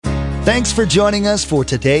Thanks for joining us for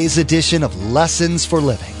today's edition of Lessons for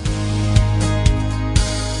Living.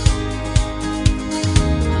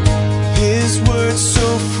 His word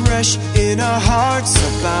so fresh in our hearts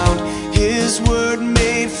abound. His word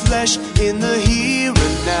made flesh in the here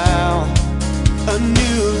and now. A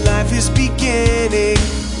new life is beginning.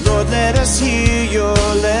 Lord, let us hear your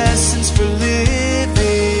lessons for living.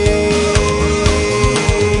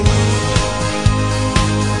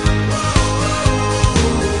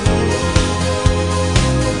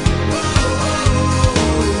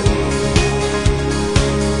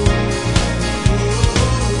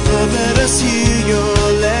 Lord, let us hear your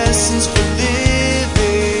lessons for living.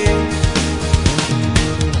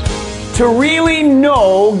 To really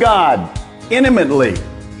know God intimately,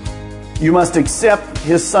 you must accept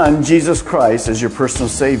His Son, Jesus Christ, as your personal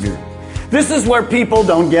Savior. This is where people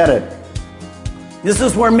don't get it. This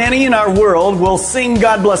is where many in our world will sing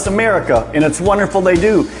God Bless America, and it's wonderful they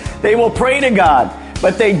do. They will pray to God,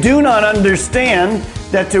 but they do not understand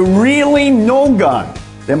that to really know God,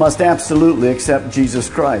 they must absolutely accept Jesus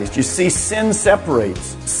Christ. You see, sin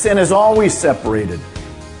separates. Sin has always separated,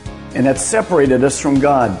 and that's separated us from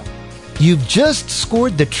God. You've just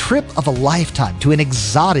scored the trip of a lifetime to an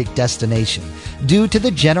exotic destination due to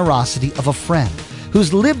the generosity of a friend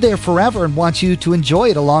who's lived there forever and wants you to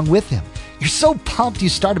enjoy it along with him. You're so pumped you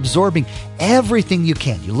start absorbing everything you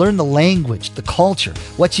can. You learn the language, the culture,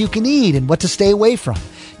 what you can eat and what to stay away from.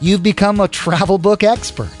 You've become a travel book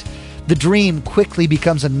expert. The dream quickly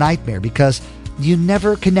becomes a nightmare because you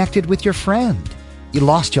never connected with your friend. You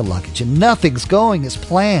lost your luggage and nothing's going as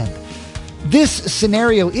planned. This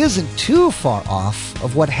scenario isn't too far off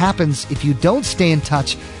of what happens if you don't stay in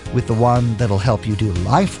touch with the one that'll help you do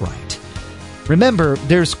life right. Remember,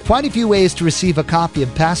 there's quite a few ways to receive a copy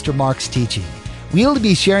of Pastor Mark's teaching. We'll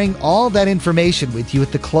be sharing all that information with you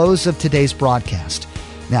at the close of today's broadcast.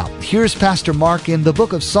 Now, here's Pastor Mark in the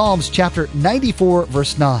book of Psalms, chapter 94,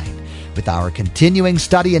 verse 9, with our continuing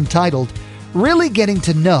study entitled, Really Getting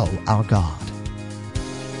to Know Our God.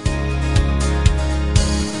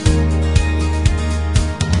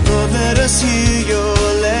 Let us hear your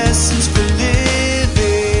lessons for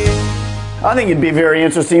living. I think it'd be very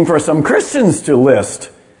interesting for some Christians to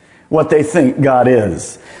list what they think God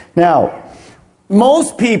is. Now,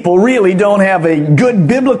 most people really don't have a good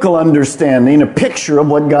biblical understanding, a picture of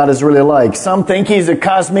what God is really like. Some think He's a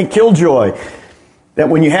cosmic killjoy, that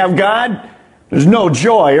when you have God, there's no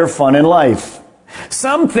joy or fun in life.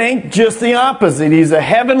 Some think just the opposite. He's a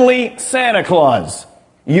heavenly Santa Claus.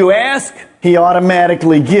 You ask, He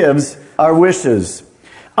automatically gives our wishes.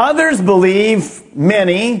 Others believe,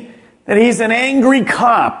 many, that He's an angry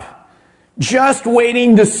cop, just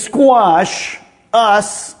waiting to squash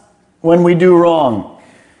us when we do wrong.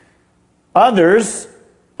 Others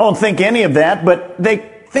don't think any of that, but they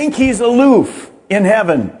think He's aloof in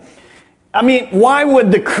heaven. I mean, why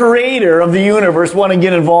would the creator of the universe want to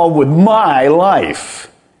get involved with my life?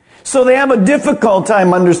 So they have a difficult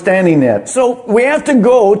time understanding that. So we have to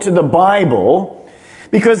go to the Bible,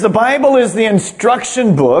 because the Bible is the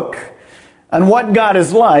instruction book on what God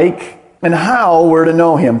is like and how we're to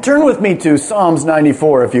know Him. Turn with me to Psalms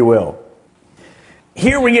 94, if you will.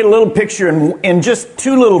 Here we get a little picture in just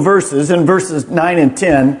two little verses, in verses 9 and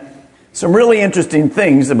 10, some really interesting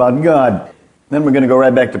things about God. Then we're going to go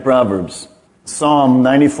right back to Proverbs. Psalm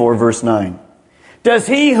 94, verse 9. Does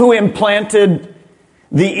He who implanted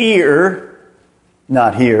the ear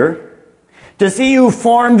not hear? Does He who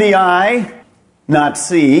formed the eye not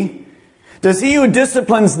see? Does He who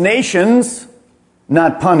disciplines nations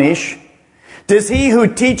not punish? Does He who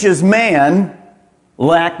teaches man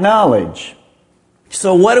lack knowledge?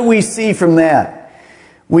 So what do we see from that?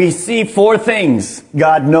 We see four things.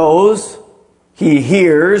 God knows, He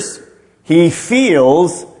hears, He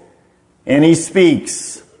feels, and He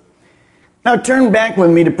speaks. Now turn back with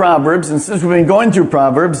me to Proverbs, and since we've been going through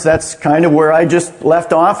Proverbs, that's kind of where I just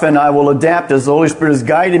left off, and I will adapt as the Holy Spirit has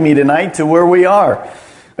guided me tonight to where we are.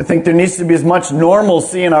 I think there needs to be as much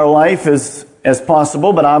normalcy in our life as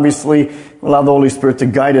possible, but obviously we'll allow the Holy Spirit to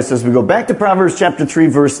guide us as we go. Back to Proverbs chapter 3,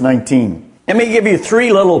 verse 19. Let me give you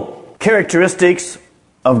three little characteristics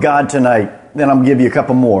of God tonight, then I'll give you a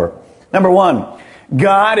couple more. Number one,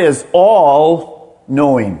 God is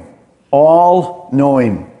all-knowing.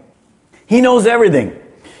 All-knowing. He knows everything.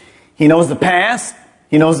 He knows the past.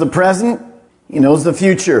 He knows the present. He knows the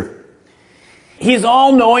future. He's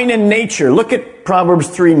all-knowing in nature. Look at Proverbs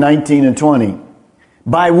 3, 19 and 20.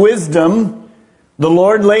 By wisdom, the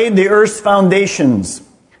Lord laid the earth's foundations.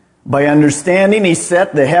 By understanding, He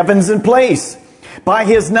set the heavens in place. By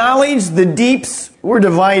His knowledge, the deeps were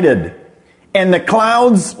divided, and the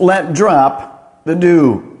clouds let drop the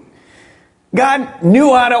dew. God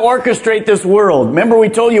knew how to orchestrate this world. Remember, we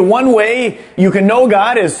told you one way you can know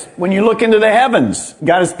God is when you look into the heavens.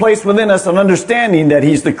 God has placed within us an understanding that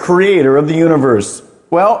He's the creator of the universe.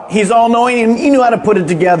 Well, He's all-knowing and He knew how to put it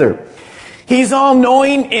together. He's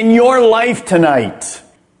all-knowing in your life tonight.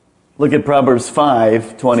 Look at Proverbs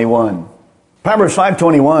 5:21. Proverbs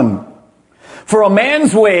 5:21. For a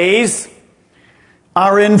man's ways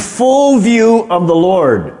are in full view of the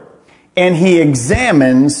Lord, and He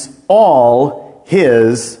examines all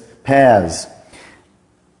His paths.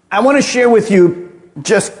 I want to share with you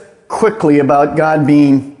just quickly about God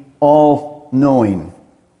being all-knowing.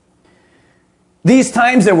 These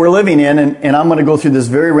times that we're living in, and I'm going to go through this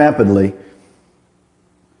very rapidly,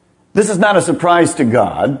 this is not a surprise to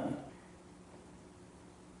God.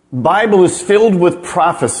 The Bible is filled with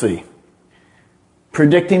prophecy,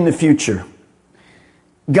 predicting the future.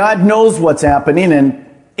 God knows what's happening, and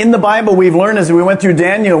in the Bible we've learned as we went through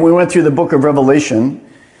Daniel, we went through the book of Revelation,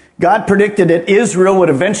 God predicted that Israel would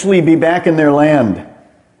eventually be back in their land,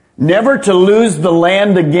 never to lose the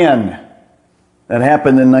land again. That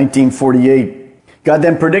happened in 1948. God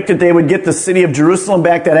then predicted they would get the city of Jerusalem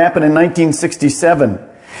back. That happened in 1967.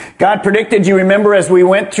 God predicted, you remember as we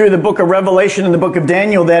went through the book of Revelation and the book of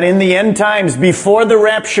Daniel, that in the end times, before the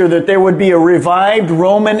rapture, that there would be a revived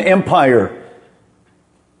Roman Empire.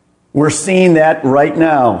 We're seeing that right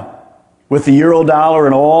now with the Eurodollar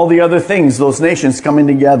and all the other things, those nations coming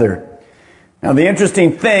together. Now the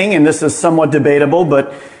interesting thing, and this is somewhat debatable,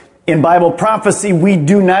 but in Bible prophecy, we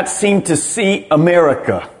do not seem to see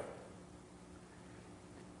America.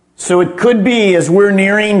 So it could be, as we're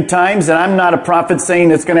nearing times, and I'm not a prophet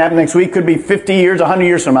saying it's going to happen next week, could be 50 years, 100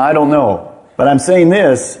 years from now, I don't know. But I'm saying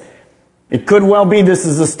this, it could well be this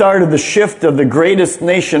is the start of the shift of the greatest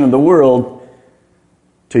nation of the world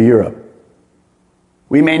to Europe.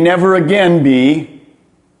 We may never again be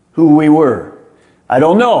who we were. I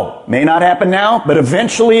don't know. May not happen now, but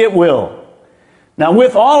eventually it will. Now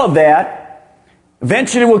with all of that,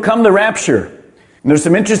 eventually will come the rapture. And there's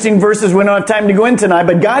some interesting verses we don't have time to go into tonight,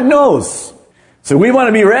 but God knows. So we want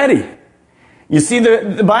to be ready. You see,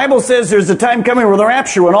 the Bible says there's a time coming where the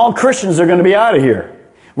rapture, when all Christians are going to be out of here.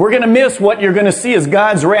 We're going to miss what you're going to see as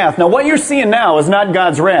God's wrath. Now, what you're seeing now is not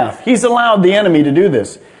God's wrath. He's allowed the enemy to do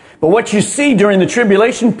this. But what you see during the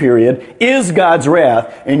tribulation period is God's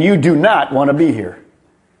wrath, and you do not want to be here.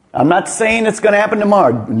 I'm not saying it's going to happen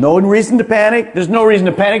tomorrow. No reason to panic. There's no reason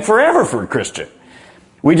to panic forever for a Christian.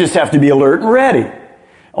 We just have to be alert and ready.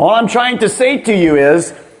 All I'm trying to say to you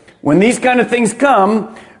is, when these kind of things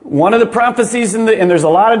come, one of the prophecies and there's a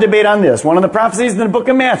lot of debate on this, one of the prophecies in the book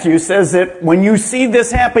of Matthew says that when you see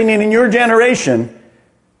this happening in your generation,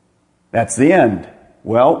 that's the end.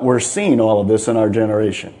 Well, we're seeing all of this in our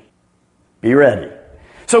generation. Be ready.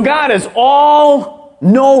 So God is all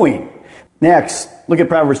knowing. Next, look at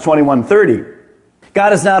Proverbs 21:30.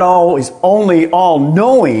 God is not always only all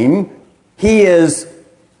knowing, He is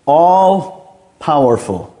all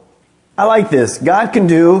powerful. I like this. God can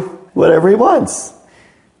do whatever He wants.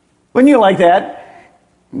 Wouldn't you like that?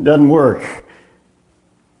 It doesn't work.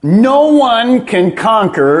 No one can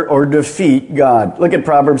conquer or defeat God. Look at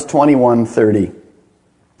Proverbs 21:30.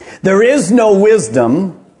 There is no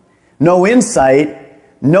wisdom, no insight,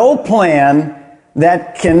 no plan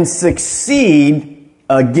that can succeed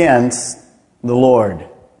against the Lord.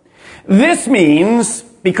 This means,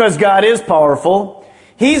 because God is powerful,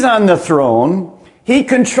 He's on the throne, He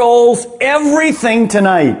controls everything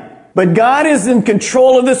tonight. But God is in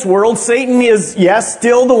control of this world. Satan is, yes,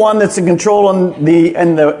 still the one that's in control in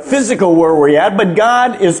the physical where we're at, but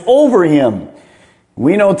God is over him.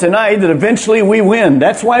 We know tonight that eventually we win.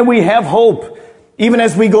 That's why we have hope, even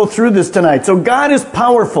as we go through this tonight. So God is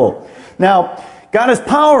powerful. Now, God is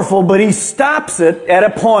powerful, but He stops it at a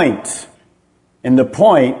point. And the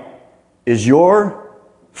point is your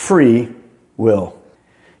free will.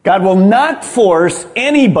 God will not force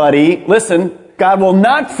anybody, listen, God will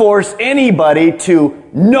not force anybody to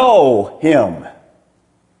know Him.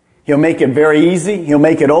 He'll make it very easy. He'll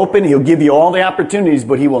make it open. He'll give you all the opportunities,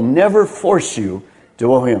 but He will never force you to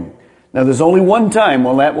know Him. Now, there's only one time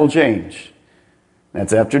when that will change.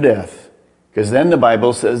 That's after death. Because then the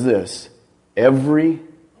Bible says this: every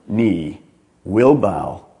knee will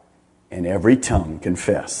bow and every tongue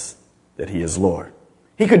confess that He is Lord.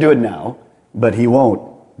 He could do it now, but He won't.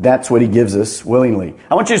 That's what He gives us willingly.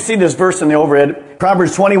 I want you to see this verse in the overhead.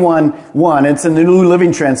 Proverbs 21:1. It's in the New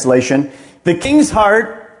Living Translation. The king's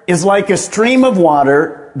heart is like a stream of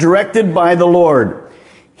water directed by the Lord.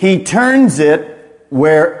 He turns it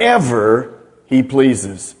wherever He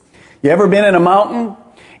pleases. You ever been in a mountain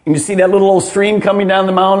And you see that little old stream coming down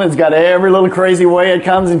the mountain? It's got every little crazy way it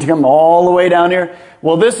comes and to come all the way down here.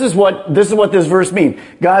 Well, this is what this verse means.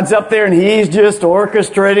 God's up there and He's just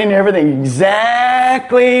orchestrating everything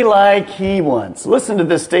exactly like He wants. Listen to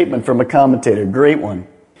this statement from a commentator, great one.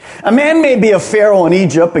 A man may be a Pharaoh in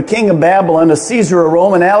Egypt, a king of Babylon, a Caesar of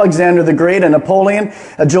Rome, an Alexander the Great, a Napoleon,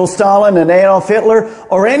 a Joe Stalin, an Adolf Hitler,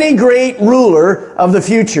 or any great ruler of the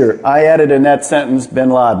future. I added in that sentence, Bin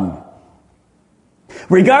Laden.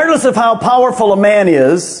 Regardless of how powerful a man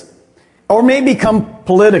is, or may become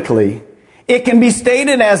politically, it can be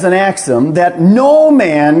stated as an axiom that no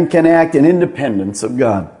man can act in independence of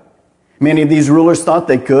God. Many of these rulers thought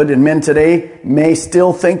they could, and men today may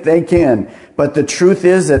still think they can. But the truth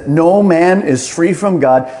is that no man is free from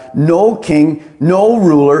God. No king, no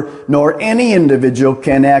ruler, nor any individual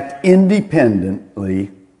can act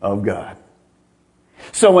independently of God.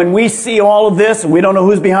 So when we see all of this, and we don't know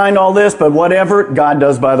who's behind all this, but whatever, God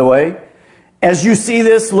does, by the way. As you see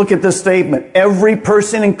this, look at this statement. Every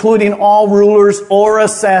person, including all rulers or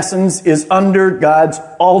assassins, is under God's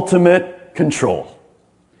ultimate control.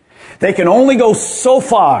 They can only go so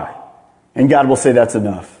far, and God will say that's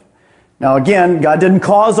enough. Now again, God didn't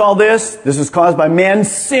cause all this. This is caused by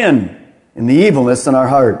man's sin and the evilness in our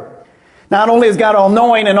heart. Not only is God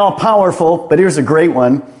all-knowing and all-powerful, but here's a great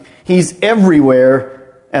one. He's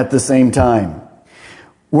everywhere at the same time.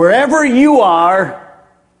 Wherever you are,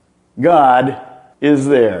 God is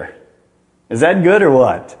there. Is that good or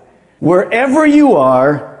what? Wherever you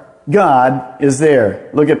are, God is there.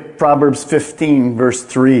 Look at Proverbs 15, verse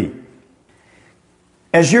 3.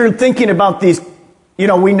 As you're thinking about these, we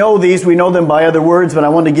know them by other words, but I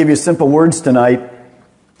want to give you simple words tonight.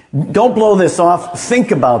 Don't blow this off.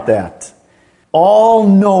 Think about that.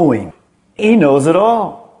 All-knowing. He knows it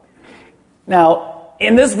all. Now,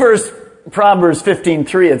 in this verse, Proverbs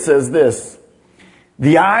 15:3, it says this.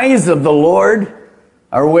 The eyes of the Lord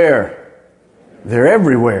are where? They're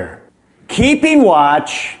everywhere. Keeping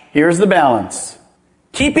watch, here's the balance.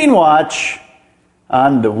 Keeping watch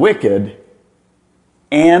on the wicked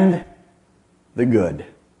and the good.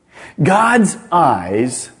 God's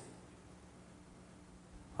eyes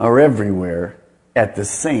are everywhere at the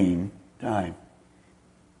same time.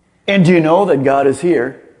 And do you know that God is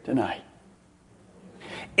here tonight?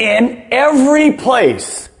 In every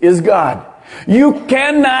place is God. You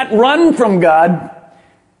cannot run from God,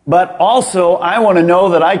 but also I want to know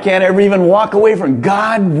that I can't ever even walk away from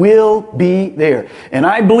God. Will be there. And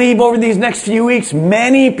I believe over these next few weeks,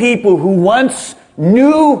 many people who once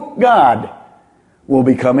knew God will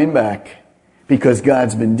be coming back because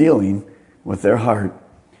God's been dealing with their heart.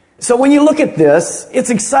 So when you look at this, it's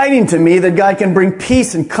exciting to me that God can bring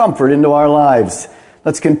peace and comfort into our lives.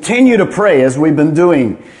 Let's continue to pray as we've been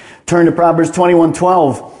doing. Turn to Proverbs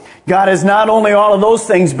 21:12. God is not only all of those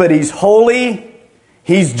things, but He's holy,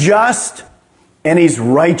 He's just, and He's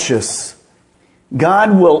righteous.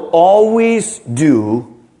 God will always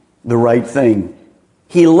do the right thing.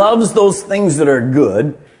 He loves those things that are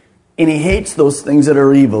good, and He hates those things that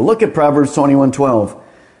are evil. Look at Proverbs 21:12.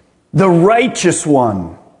 The righteous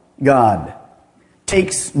one, God,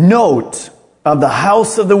 takes note of the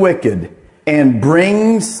house of the wicked and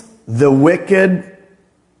brings the wicked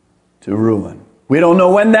to ruin. We don't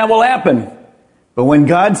know when that will happen, but when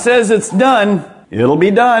God says it's done, it'll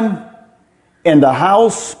be done, and the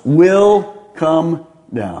house will come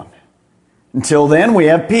down. Until then, we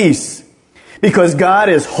have peace. Because God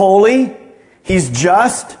is holy, He's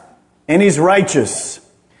just, and He's righteous.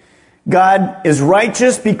 God is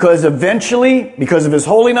righteous because eventually, because of His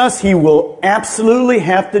holiness, He will absolutely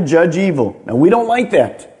have to judge evil. Now, we don't like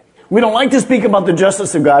that. We don't like to speak about the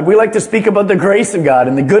justice of God. We like to speak about the grace of God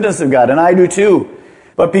and the goodness of God, and I do too.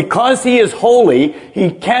 But because He is holy, He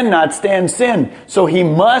cannot stand sin. So He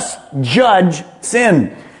must judge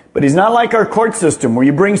sin. But He's not like our court system where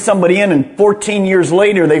you bring somebody in and 14 years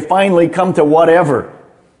later they finally come to whatever.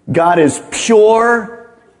 God is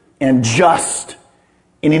pure and just,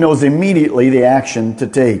 and He knows immediately the action to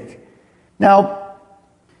take. Now,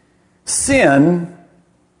 sin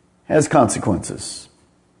has consequences.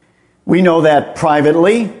 We know that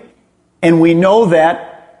privately, and we know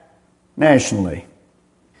that nationally.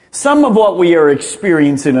 Some of what we are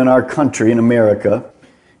experiencing in our country, in America,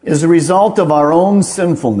 is a result of our own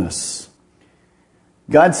sinfulness.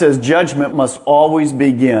 God says judgment must always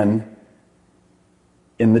begin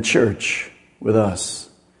in the church with us.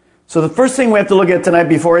 So the first thing we have to look at tonight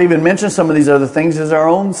before I even mention some of these other things is our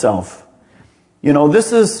own self. This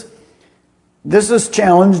has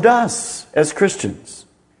challenged us as Christians.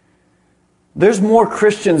 There's more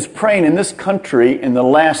Christians praying in this country in the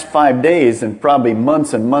last 5 days than probably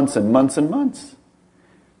months and months and months and months.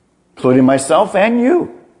 including myself and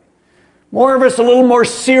you. More of us a little more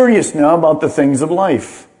serious now about the things of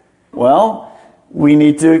life. Well, we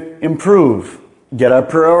need to improve, get our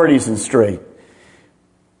priorities in straight.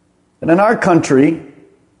 And in our country,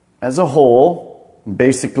 as a whole,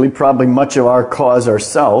 basically probably much of our cause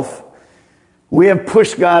ourselves, we have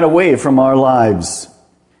pushed God away from our lives.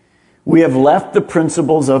 We have left the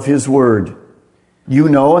principles of His Word. You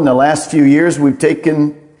know, in the last few years, we've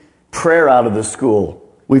taken prayer out of the school.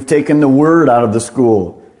 We've taken the Word out of the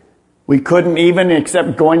school. We couldn't even,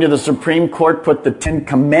 except going to the Supreme Court, put the 10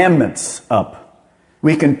 Commandments up.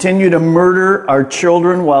 We continue to murder our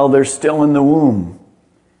children while they're still in the womb.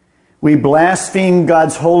 We blaspheme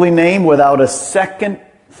God's holy name without a second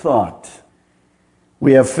thought.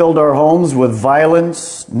 We have filled our homes with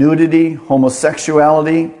violence, nudity,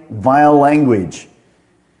 homosexuality, vile language.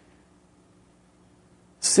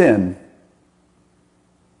 Sin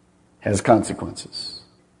has consequences.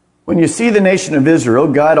 When you see the nation of Israel,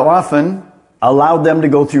 God often allowed them to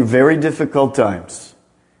go through very difficult times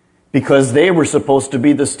because they were supposed to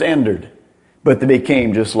be the standard, but they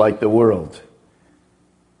became just like the world.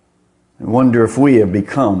 I wonder if we have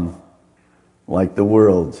become like the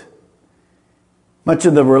world. Much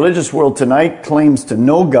of the religious world tonight claims to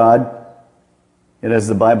know God, yet as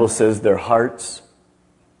the Bible says, their hearts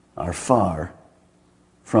are far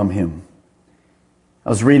from Him. I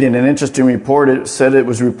was reading an interesting report. It said it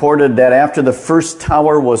was reported that after the first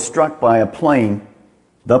tower was struck by a plane,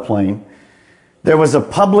 there was a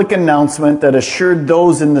public announcement that assured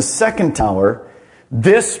those in the second tower,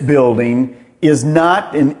 this building is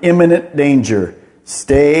not in imminent danger.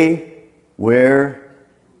 Stay where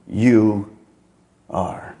you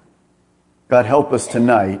are. God help us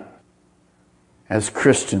tonight as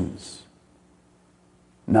Christians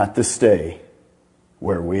not to stay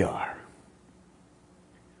where we are.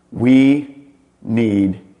 We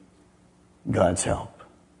need God's help.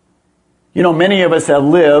 You know, many of us have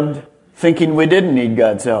lived thinking we didn't need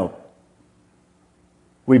God's help.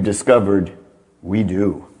 We've discovered we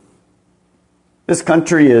do. This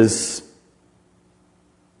country is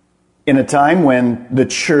in a time when the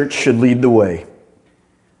church should lead the way.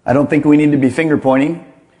 I don't think we need to be finger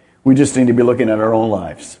pointing. We just need to be looking at our own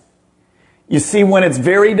lives. You see, when it's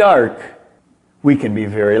very dark, we can be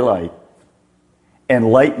very light. And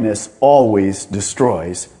lightness always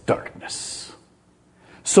destroys darkness.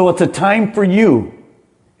 So it's a time for you.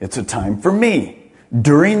 It's a time for me.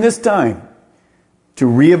 During this time, to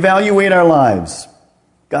reevaluate our lives.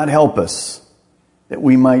 God help us that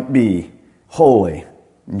we might be holy,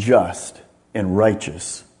 just, and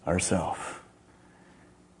righteous ourselves.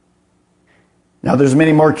 Now there's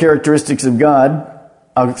many more characteristics of God.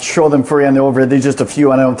 I'll show them for you on the overhead. There's just a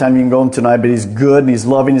few. I don't have time you can go them tonight, but He's good, and He's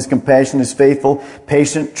loving, He's compassionate, He's faithful,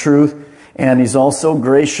 patient, truth, and He's also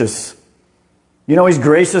gracious. You know, He's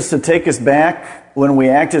gracious to take us back when we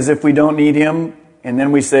act as if we don't need Him, and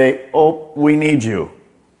then we say, oh, we need you.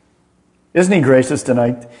 Isn't He gracious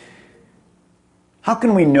tonight? How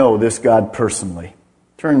can we know this God personally?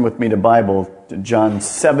 Turn with me to Bible, to John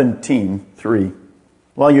 17:3.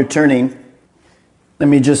 While you're turning, let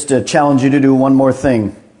me just challenge you to do one more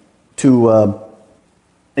thing. To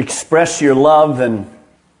express your love and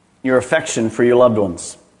your affection for your loved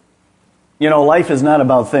ones. You know, life is not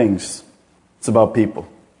about things. It's about people.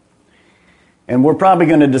 And we're probably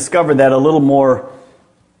going to discover that a little more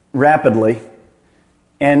rapidly.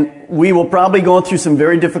 And we will probably go through some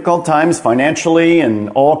very difficult times financially and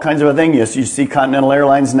all kinds of things. Yes, you see Continental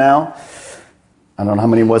Airlines now. I don't know how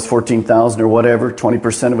many it was, 14,000 or whatever,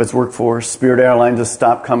 20% of its workforce. Spirit Airlines has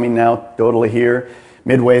stopped coming now, totally here.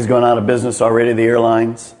 Midway's gone out of business already, the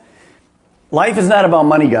airlines. Life is not about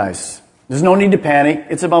money, guys. There's no need to panic.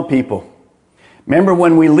 It's about people. Remember,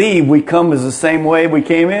 when we leave, we come as the same way we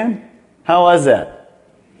came in? How was that?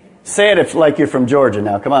 Say it if like you're from Georgia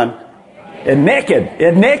now. Come on. Admit it.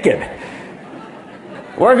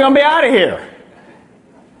 We're going to be out of here.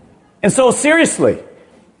 And so seriously,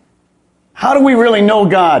 how do we really know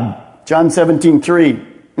God? John 17:3.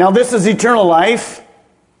 Now this is eternal life,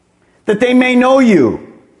 that they may know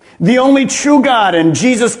you, the only true God, and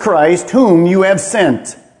Jesus Christ, whom you have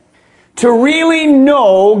sent. To really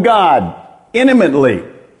know God intimately,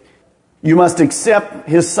 you must accept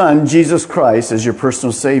His Son, Jesus Christ, as your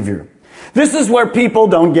personal Savior. This is where people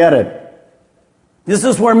don't get it. This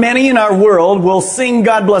is where many in our world will sing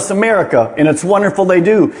God Bless America, and it's wonderful they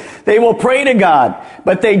do. They will pray to God,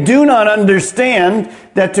 but they do not understand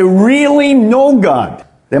that to really know God,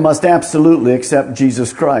 they must absolutely accept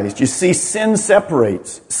Jesus Christ. You see, sin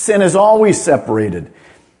separates. Sin is always separated,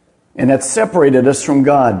 and that separated us from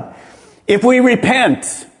God. If we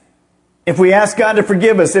repent if we ask God to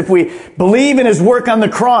forgive us, if we believe in His work on the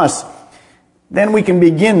cross, then we can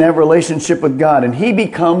begin that relationship with God. And He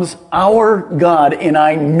becomes our God, and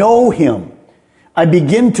I know Him. I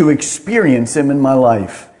begin to experience Him in my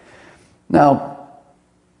life. Now,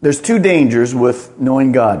 there's two dangers with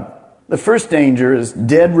knowing God. The first danger is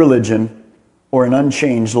dead religion or an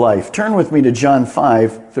unchanged life. Turn with me to John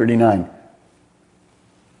 5:39.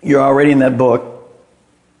 You're already in that book.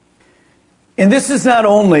 And this is not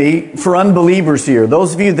only for unbelievers here.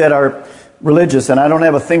 Those of you that are religious, and I don't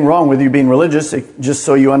have a thing wrong with you being religious, just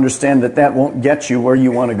so you understand that that won't get you where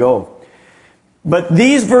you want to go. But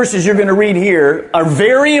these verses you're going to read here are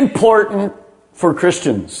very important for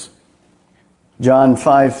Christians. John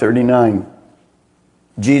 5:39.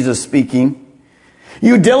 Jesus speaking.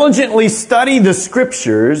 You diligently study the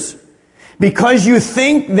Scriptures because you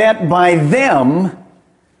think that by them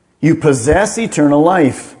you possess eternal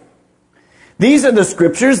life. These are the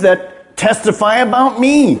Scriptures that testify about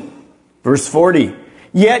me. Verse 40.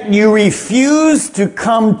 Yet you refuse to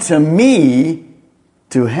come to me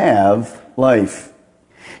to have life.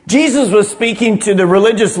 Jesus was speaking to the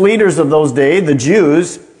religious leaders of those days, the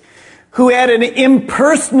Jews, who had an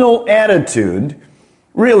impersonal attitude,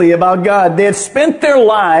 really, about God. They had spent their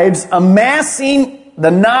lives amassing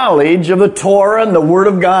the knowledge of the Torah and the Word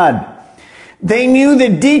of God. They knew the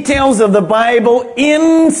details of the Bible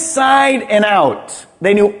inside and out.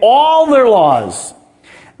 They knew all their laws.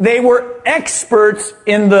 They were experts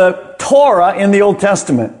in the Torah in the Old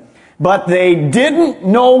Testament. But they didn't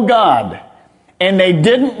know God. And they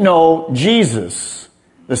didn't know Jesus,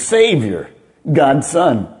 the Savior, God's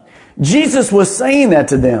Son. Jesus was saying that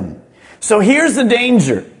to them. So here's the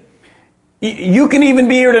danger. You can even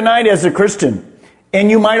be here tonight as a Christian, and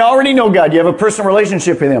you might already know God. You have a personal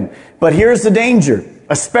relationship with Him. But here's the danger,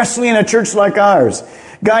 especially in a church like ours.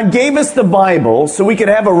 God gave us the Bible so we could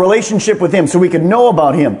have a relationship with Him, so we could know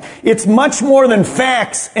about Him. It's much more than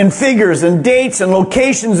facts and figures and dates and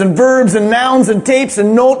locations and verbs and nouns and tapes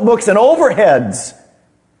and notebooks and overheads.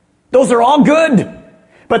 Those are all good.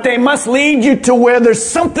 But they must lead you to where there's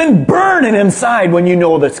something burning inside when you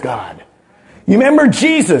know that's God. You remember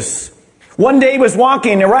Jesus. One day He was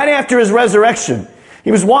walking, and right after His resurrection,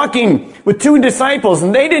 He was walking with two disciples,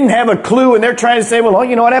 and they didn't have a clue, and they're trying to say, well,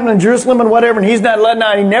 you know what happened in Jerusalem and whatever, and He's not letting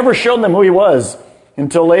out. He never showed them who He was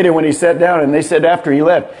until later when He sat down, and they said after He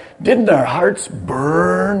left, didn't our hearts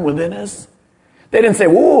burn within us? They didn't say,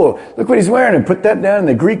 whoa, look what He's wearing, and put that down, and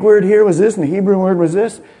the Greek word here was this, and the Hebrew word was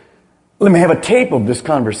this. Let me have a tape of this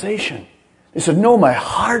conversation. They said, no, my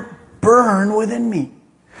heart burned within me.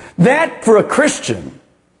 That, for a Christian,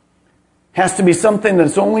 has to be something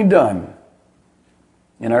that's only done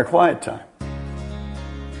in our quiet time.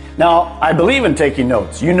 Now, I believe in taking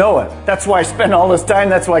notes. You know it. That's why I spend all this time.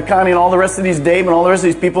 That's why Connie and all the rest of these, Dave and all the rest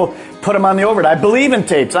of these people, put them on the overhead. I believe in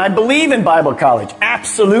tapes. I believe in Bible college.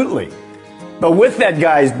 Absolutely. But with that,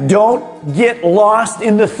 guys, don't get lost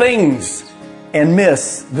in the things and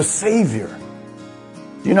miss the Savior.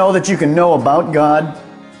 Do you know that you can know about God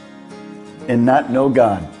and not know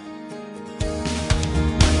God?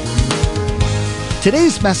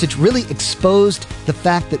 Today's message really exposed the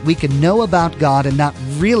fact that we can know about God and not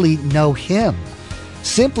really know Him.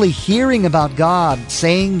 Simply hearing about God,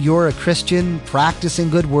 saying you're a Christian,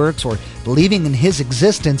 practicing good works, or believing in His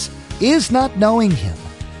existence is not knowing Him.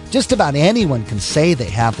 Just about anyone can say they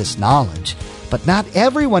have this knowledge, but not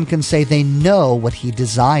everyone can say they know what He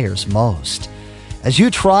desires most. As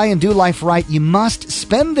you try and do life right, you must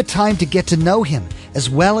spend the time to get to know Him as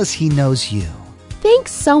well as He knows you.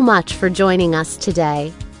 Thanks so much for joining us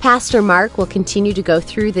today. Pastor Mark will continue to go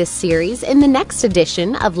through this series in the next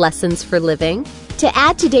edition of Lessons for Living. To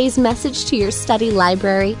add today's message to your study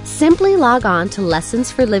library, simply log on to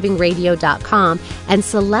lessonsforlivingradio.com and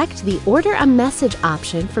select the Order a Message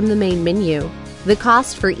option from the main menu. The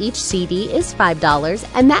cost for each CD is $5,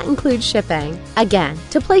 and that includes shipping. Again,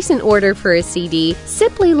 to place an order for a CD,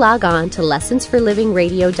 simply log on to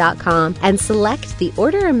lessonsforlivingradio.com and select the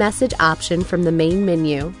Order a Message option from the main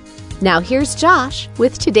menu. Now here's Josh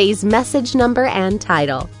with today's message number and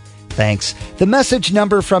title. Thanks. The message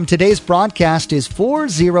number from today's broadcast is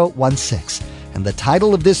 4016, and the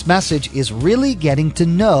title of this message is Really Getting to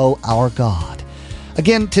Know Our God.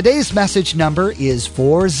 Again, today's message number is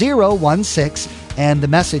 4016, and the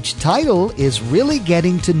message title is Really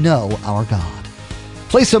Getting to Know Our God.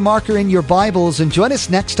 Place a marker in your Bibles and join us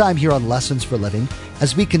next time here on Lessons for Living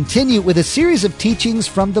as we continue with a series of teachings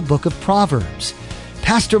from the book of Proverbs.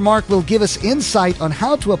 Pastor Mark will give us insight on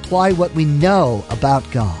how to apply what we know about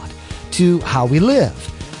God to how we live.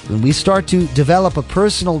 When we start to develop a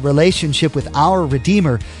personal relationship with our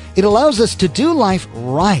Redeemer It allows us to do life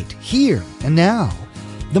right here and now.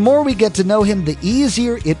 The more we get to know Him, the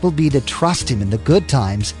easier it will be to trust Him in the good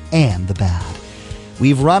times and the bad.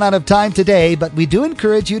 We've run out of time today, but we do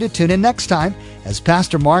encourage you to tune in next time as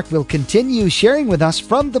Pastor Mark will continue sharing with us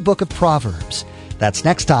from the book of Proverbs. That's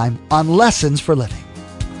next time on Lessons for Living.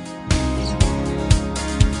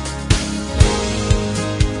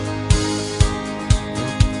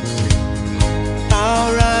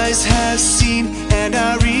 Our eyes have seen and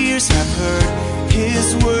our ears have heard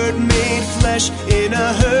His word made flesh in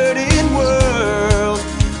a hurting world.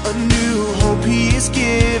 A new hope He is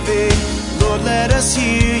giving. Lord, let us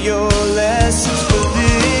hear your lessons.